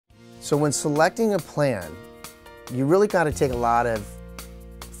So when selecting a plan, you really got to take a lot of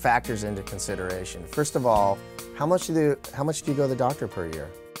factors into consideration. First of all, how much do you go to the doctor per year?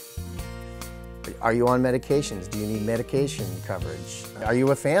 Are you on medications? Do you need medication coverage? Are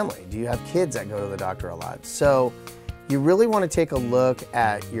you a family? Do you have kids that go to the doctor a lot? So you really want to take a look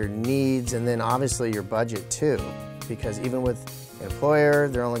at your needs and then obviously your budget too, because even with an employer,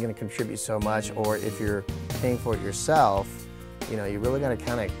 they're only going to contribute so much, or if you're paying for it yourself, you know, you really got to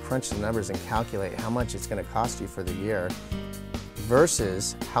kind of crunch the numbers and calculate how much it's going to cost you for the year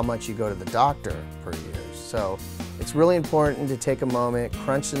versus how much you go to the doctor per year. So it's really important to take a moment,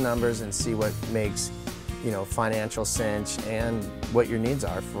 crunch the numbers, and see what makes, you know, financial sense and what your needs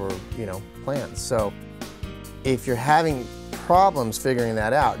are for, you know, plans. So if you're having problems figuring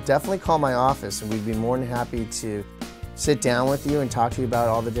that out, definitely call my office and we'd be more than happy to sit down with you and talk to you about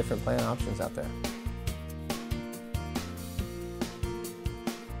all the different plan options out there.